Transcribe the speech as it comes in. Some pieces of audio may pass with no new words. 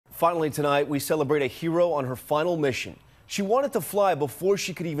Finally tonight, we celebrate a hero on her final mission. She wanted to fly before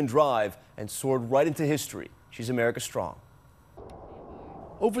she could even drive and soared right into history. She's America Strong.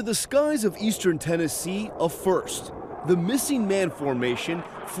 Over the skies of eastern Tennessee, a first. The missing man formation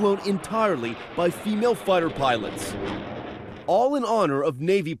flown entirely by female fighter pilots. All in honor of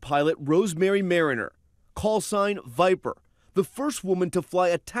Navy pilot Rosemary Mariner, call sign Viper, the first woman to fly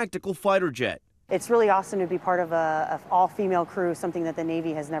a tactical fighter jet. It's really awesome to be part of an all-female crew, something that the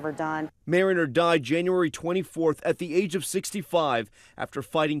Navy has never done. Mariner died January 24th at the age of 65 after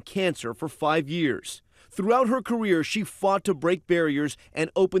fighting cancer for 5 years. Throughout her career, she fought to break barriers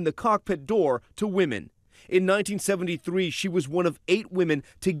and open the cockpit door to women. In 1973, she was one of 8 women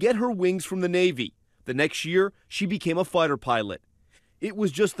to get her wings from the Navy. The next year, she became a fighter pilot. It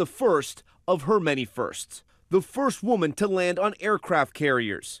was just the first of her many firsts. The first woman to land on aircraft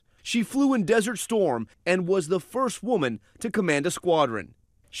carriers. She flew in Desert Storm and was the first woman to command a squadron.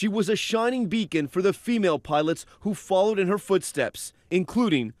 She was a shining beacon for the female pilots who followed in her footsteps,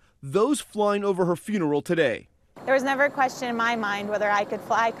 including those flying over her funeral today. There was never a question in my mind whether I could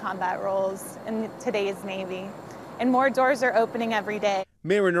fly combat roles in today's Navy, and more doors are opening every day.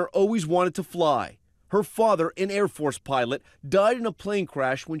 Mariner always wanted to fly. Her father, an Air Force pilot, died in a plane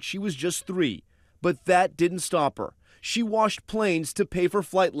crash when she was just 3, but that didn't stop her. She washed planes to pay for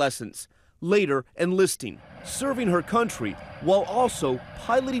flight lessons, later enlisting, serving her country, while also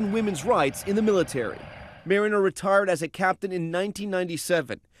piloting women's rights in the military. Mariner retired as a captain in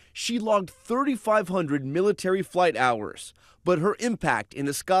 1997. She logged 3,500 military flight hours, but her impact in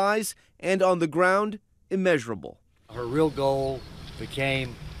the skies and on the ground, immeasurable. Her real goal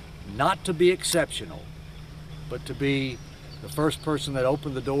became not to be exceptional, but to be the first person that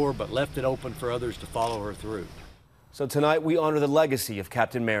opened the door but left it open for others to follow her through. So tonight we honor the legacy of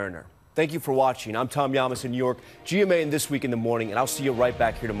Captain Mariner. Thank you for watching. I'm Tom Yamas in New York, GMA and This Week in the Morning, and I'll see you right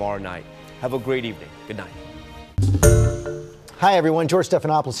back here tomorrow night. Have a great evening. Good night. Hi everyone, George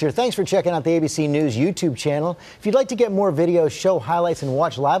Stephanopoulos here. Thanks for checking out the ABC News YouTube channel. If you'd like to get more videos, show highlights, and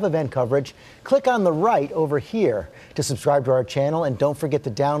watch live event coverage, click on the right over here to subscribe to our channel, and don't forget to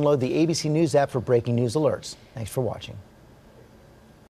download the ABC News app for breaking news alerts. Thanks for watching.